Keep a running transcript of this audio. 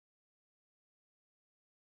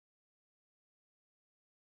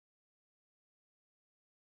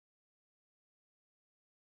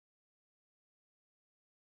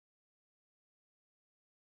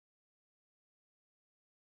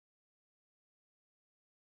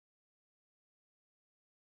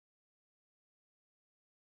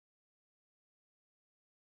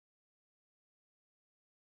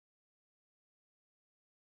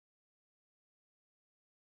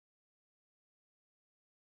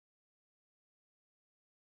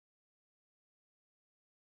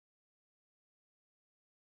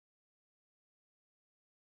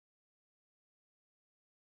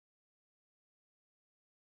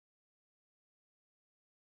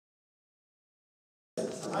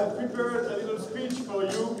I've prepared a little speech for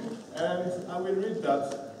you, and I will read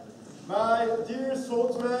that. My dear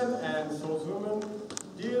swordsmen and swordswomen,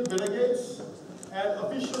 dear delegates, and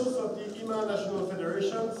officials of the HEMA national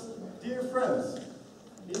federations, dear friends,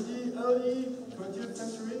 in the early 20th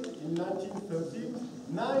century, in 1930,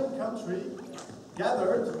 9 countries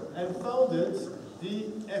gathered and founded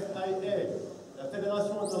the FIA, la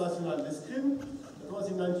Fédération Internationale d'Escrime. That was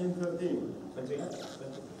in 1913.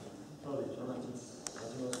 Sorry, in the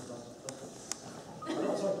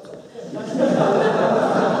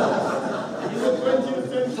 20th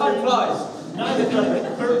century, time flies.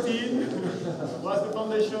 1913 was the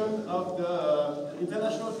foundation of the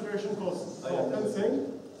International Federation for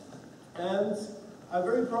Fencing, and I'm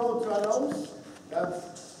very proud to announce that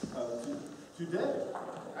today,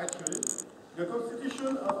 actually, the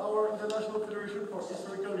constitution of our International Federation for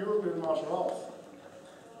Historical European Martial Arts.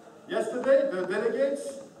 Yesterday, the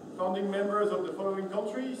delegates, founding members of the following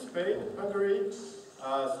countries: Spain, Hungary,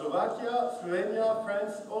 Slovakia, Slovenia,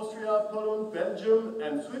 France, Austria, Poland, Belgium,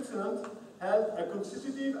 and Switzerland, held a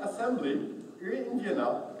constitutive assembly here in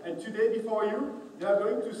Vienna, and today before you, they are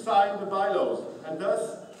going to sign the bylaws, and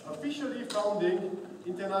thus officially founding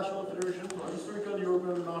International Federation for Historical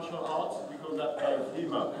European Martial Arts, we call that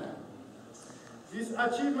IFHEMA. This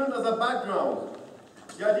achievement as a background,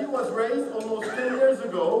 the idea was raised almost 10 years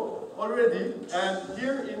ago already, and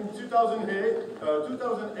here in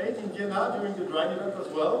 2008 in Vienna, during the Dreynevent as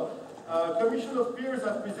well, a commission of peers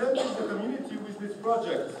have presented the community with this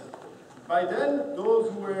project. By then, those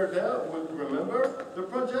who were there will remember, the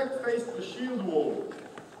project faced a shield wall.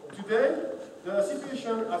 Today, the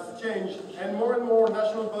situation has changed, and more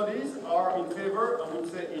national bodies are in favor, I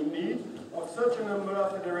would say in need, of such an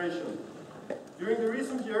umbrella federation. During the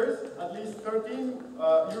recent years, at least 13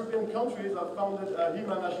 European countries have founded a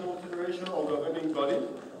HEMA national federation or governing body.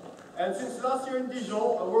 And since last year in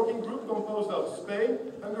Dijon, a working group composed of Spain,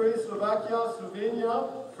 Hungary, Slovakia, Slovenia,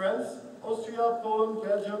 France, Austria, Poland,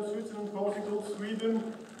 Belgium, Switzerland, Portugal,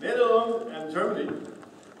 Sweden, Netherlands, and Germany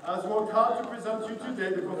has worked hard to present you today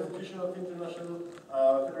the constitution of the International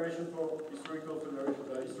Federation for Historical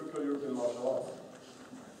European Martial Arts.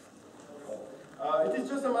 It is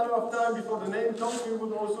just a matter of time before the named country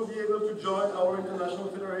would also be able to join our international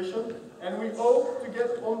federation, and we hope to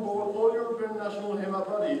get on board all European national HEMA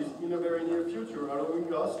bodies in a very near future,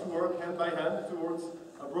 allowing us to work hand by hand towards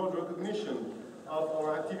a broad recognition of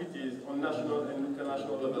our activities on national and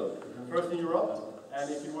international level. First in Europe, and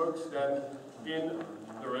if it works, then in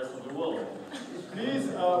the rest of the world. Please,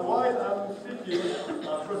 while I'm speaking,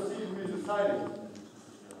 proceed with the signing.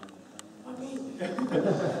 Let me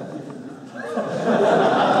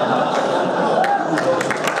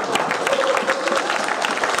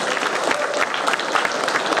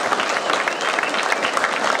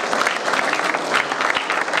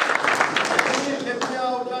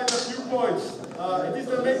outline a few points. It is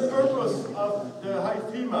the main purpose of the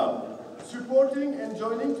IFHEMA, supporting and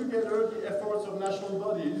joining together the efforts of national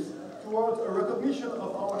bodies towards a recognition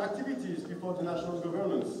of our activities before the national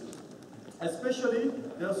governments, especially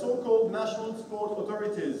their so-called national sport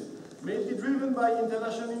authorities, mainly driven by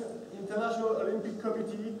International Olympic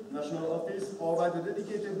Committee, national office, or by the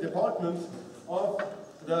dedicated department of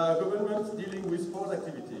the government dealing with sport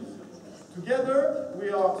activities. Together we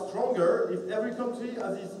are stronger if every country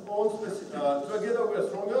has its own together we are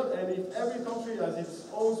stronger, and if every country has its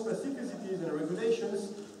own specificities and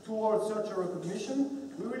regulations towards such a recognition,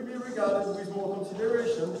 we will be regarded with more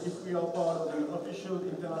consideration if we are part of an official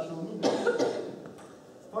international movement.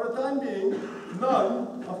 For the time being,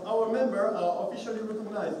 none of our members are officially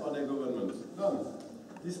recognized by their government. None.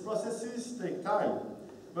 These processes take time,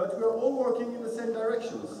 but we are all working in the same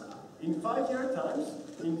directions. In 5-year times,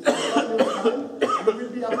 we will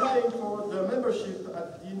be applying for the membership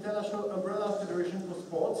at the International Umbrella Federation for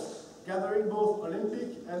Sports, gathering both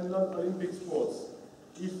Olympic and non-Olympic sports.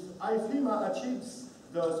 If IFHEMA achieves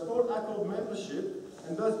the Sport Accord membership,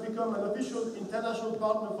 and thus become an official international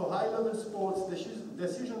partner for high-level sports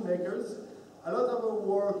decision makers, a lot of our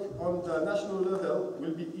work on the national level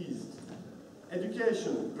will be eased.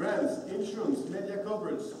 Education, grants, insurance, media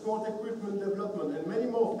coverage, sport equipment development, and many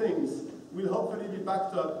more things will hopefully be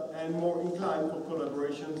backed up and more inclined for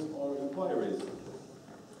collaborations or inquiries.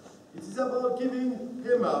 It is about giving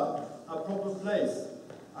HEMA a proper place,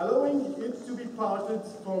 allowing it to be parted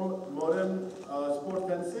from modern sport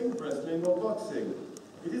fencing, wrestling, or boxing.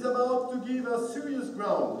 It is about to give us serious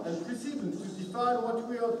ground and precedent to define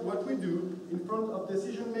what we do in front of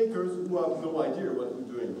decision makers who have no idea what we're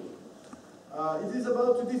doing. It is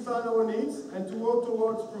about to define our needs and to work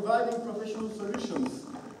towards providing professional solutions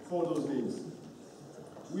for those needs.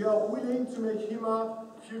 We are willing to make HEMA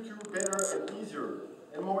future better and easier,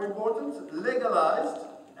 and more important, legalized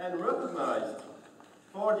and recognized.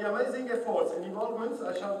 For the amazing efforts and involvements,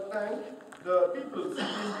 I shall thank the people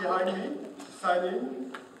sitting behind me,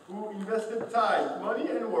 signing, who invested time, money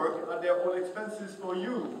and work at their own expenses for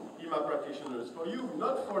you, HEMA practitioners, for you,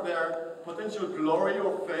 not for their potential glory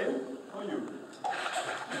or fame, for you.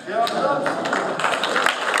 They are not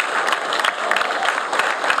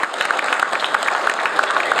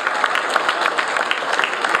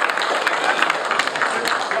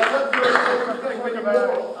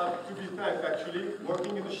to be thanked, actually,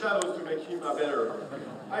 working in the shadows to make HEMA better.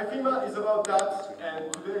 IFHEMA is about that,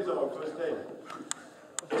 and today is our first day.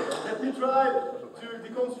 Let me try to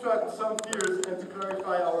deconstruct some fears and to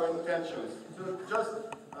clarify our intentions. So just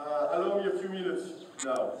allow me a few minutes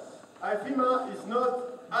now. IFHEMA is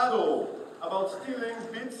not at all about stealing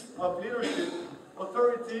bits of leadership,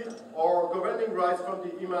 authority, or governing rights from the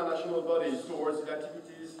HEMA national bodies towards the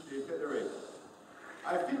activities they federate.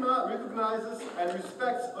 IFHEMA recognizes and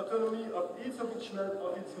respects autonomy of each of its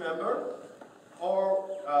member,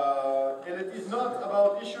 and it is not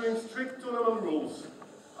about issuing strict tournament rules,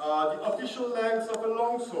 the official lengths of a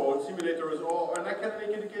longsword simulators, or an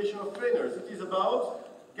academic education of trainers. It is about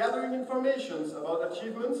gathering information about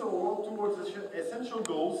achievements or work towards essential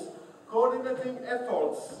goals, coordinating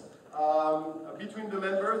efforts between the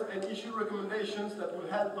members, and issue recommendations that will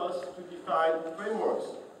help us to define frameworks.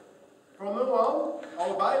 From now on,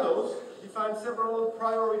 our bylaws define several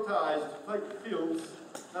prioritized fields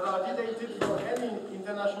that are dictated for any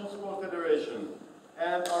international sport federation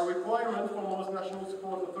and are requirement for most national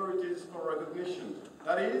sport authorities for recognition.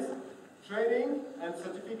 That is, training and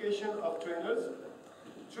certification of trainers,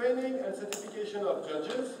 training and certification of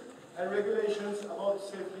judges, and regulations about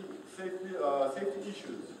safety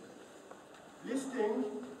issues. Listing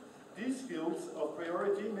these fields of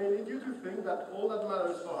priority may lead you to think that all that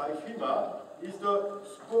matters for IFHEMA is the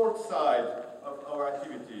sport side of our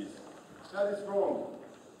activities. That is wrong.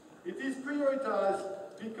 It is prioritized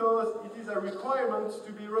because it is a requirement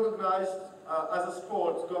to be recognized as a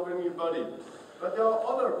sport governing body. But there are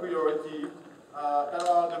other priorities that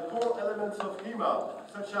are the core elements of HEMA,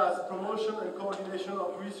 such as promotion and coordination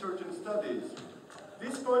of research and studies.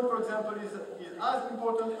 This point, for example, is as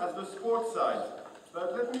important as the sports side.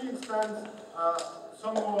 But let me expand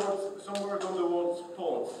some words on the word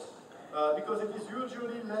sports, because it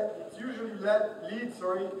usually leads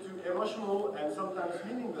to emotional and sometimes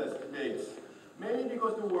meaningless debates, mainly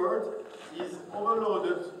because the word is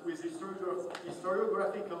overloaded with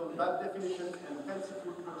historiographical bad definitions and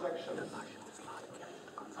fanciful projections.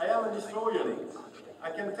 I am an historian.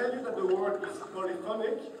 I can tell you that the word is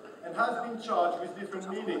polyphonic and has been charged with different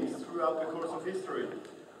meanings throughout the course of history.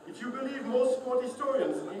 If you believe most sport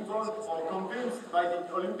historians involved or convinced by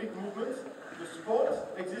the Olympic movement, the sport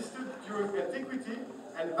existed during antiquity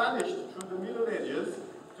and vanished through the Middle Ages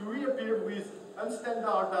to reappear with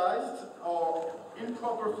unstandardized or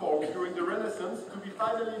improper forms during the Renaissance to be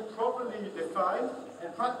finally properly defined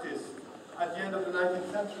and practiced at the end of the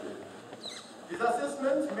 19th century. These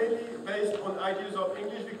assessments, mainly based on ideas of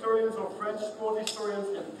English Victorians or French sport historians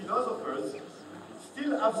and philosophers,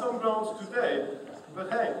 still have some grounds today. But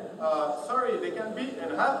hey, sorry, they can be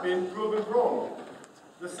and have been proven wrong.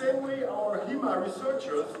 The same way our HEMA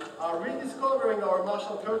researchers are rediscovering our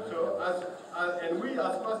martial culture, and we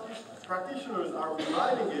as practitioners are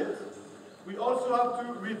reviving it, we also have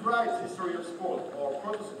to rewrite the history of sport, or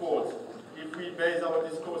proto-sport, if we base our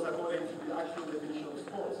discourse according to the actual definition of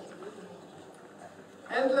sport.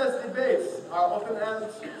 Endless debates are often held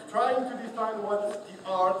trying to define what the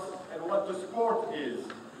art and what the sport is.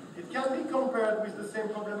 It can be compared with the same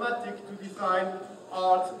problematic to define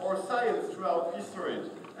art or science throughout history,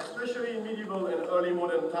 especially in medieval and early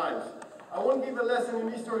modern times. I won't give a lesson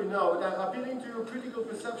in history now, but I'm appealing to your critical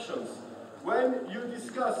perceptions. When you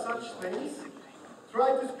discuss such things,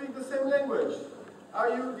 try to speak the same language. Are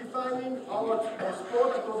you defining art or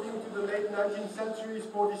sport according to the late 19th century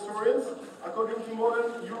sport historians, according to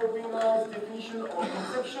modern Europeanized definition or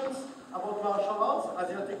conceptions about martial arts,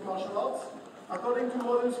 Asiatic martial arts, according to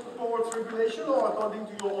modern sports regulation, or according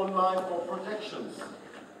to your own mind or projections?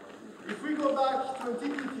 If we go back to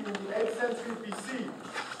antiquity in the 8th century BC,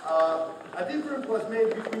 a difference was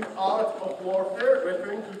made between art of warfare,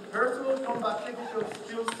 referring to personal combat technical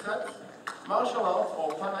skill sets, martial arts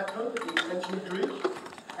or panacon in ancient Greek,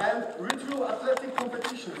 and ritual athletic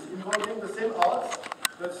competitions involving the same arts,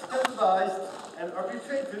 but standardized and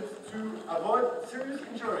arbitrated to avoid serious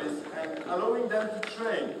injuries and allowing them to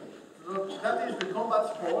train. So that is the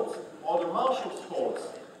combat sports or the martial sports.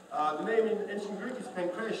 The name in ancient Greek is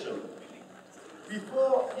pankration.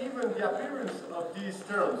 before even the appearance of these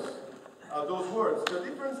terms, those words. The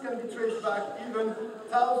difference can be traced back even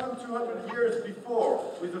 1,200 years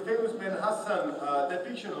before with the famous Ben Hassan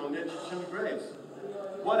depiction on the Egyptian graves.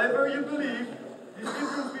 Whatever you believe, this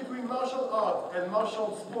difference between martial art and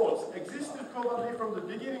martial sports existed probably from the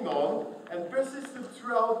beginning on and persisted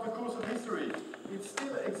throughout the course of history. It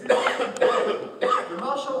still exists today. The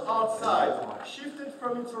martial art side shifted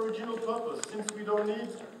from its original purpose, since we don't need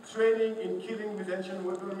training in killing with ancient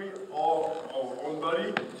weaponry or our own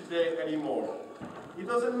body today anymore. It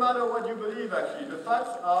doesn't matter what you believe actually. The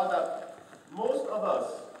facts are that most of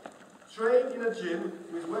us train in a gym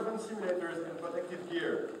with weapon simulators and protective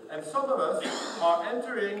gear. And some of us are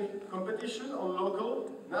entering competition on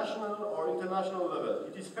local, national or international level.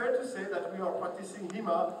 It is fair to say that we are practicing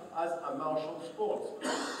HEMA as a martial sport.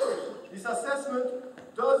 This assessment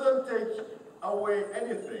doesn't take away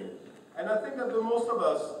anything. And I think that the most of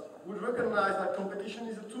us would recognize that competition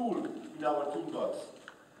is a tool in our toolbox.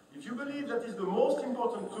 If you believe that is the most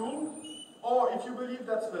important tool, or if you believe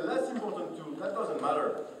that's the less important tool, that doesn't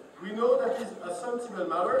matter. We know that is a sensible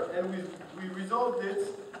matter, and we resolved it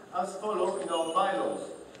as follows in our bylaws.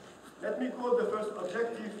 Let me quote the first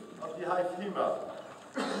objective of the IFHEMA: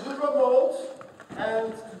 to promote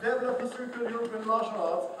and to develop historical European martial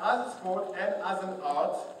arts as a sport and as an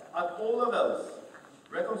art at all levels: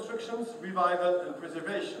 reconstructions, revival, and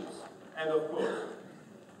preservations. End of quote.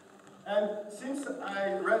 And since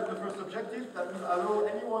I read the first objective, that will allow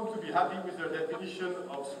anyone to be happy with their definition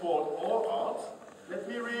of sport or art, let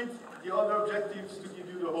me read the other objectives to give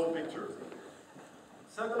you the whole picture.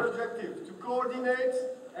 Second objective, to coordinate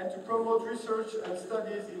and to promote research and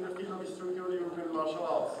studies in the field of historical European martial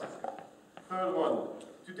arts. Third one,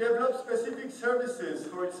 to develop specific services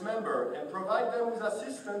for its members and provide them with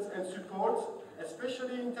assistance and support,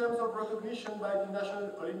 especially in terms of recognition by the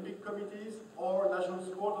National Olympic Committees or national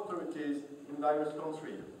sport authorities in various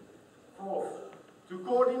countries. Fourth, to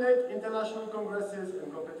coordinate international congresses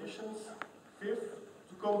and competitions. Fifth,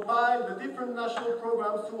 to compile the different national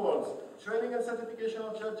programs towards training and certification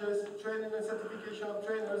of judges, training and certification of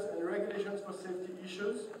trainers, and regulations for safety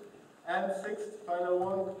issues. And sixth, final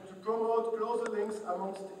one, to promote closer links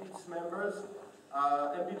amongst its members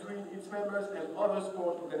and between its members and other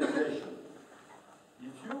sport organizations.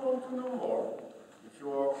 If you want to know more, if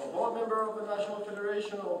you are a board member of a national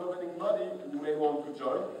federation or governing body, you may want to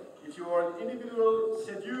join. If you are an individual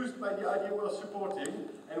seduced by the idea we are supporting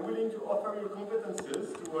and willing to offer your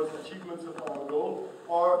competences towards achievements of our goal,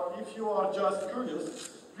 or if you are just curious,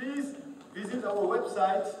 please visit our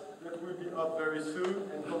website that will be up very soon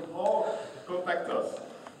and contact us.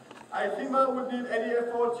 IFHEMA would need any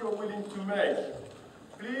effort you're willing to make.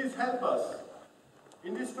 Please help us.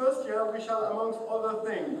 In this first year, we shall, amongst other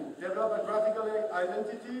things, develop a graphical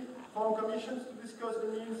identity, form commissions to discuss the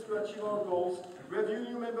means to achieve our goals, review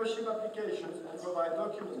new membership applications, and provide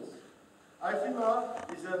documents.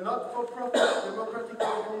 IFHEMA is a not-for-profit democratic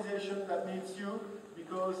organization that needs you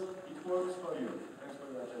because it works for you. Thanks for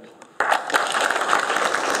your attention.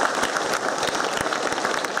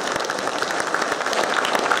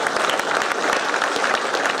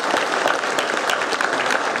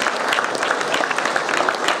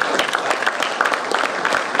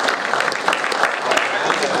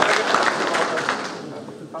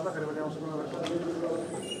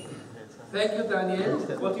 Thank you, Daniel.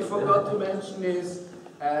 What you forgot to mention is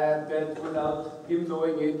that without him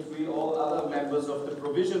knowing it, we all other members of the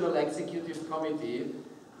Provisional Executive Committee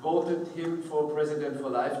voted him for President for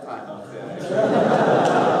lifetime.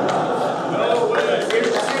 No way!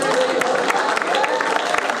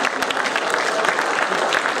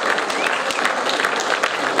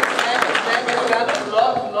 And we've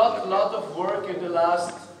done a lot of work in the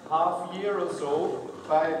last half year or so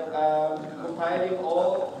by compiling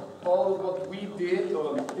all what we did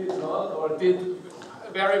or did not, or did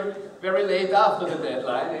very, very late after the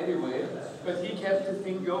deadline anyway, but he kept the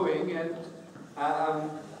thing going, and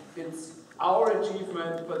it's our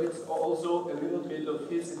achievement, but it's also a little bit of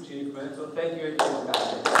his achievement, so thank you again,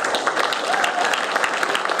 guys.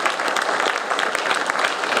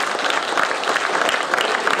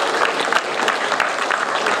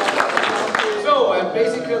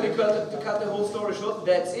 Basically, to cut the whole story short,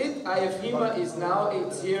 that's it. IFHEMA is now,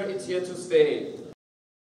 it's here to stay.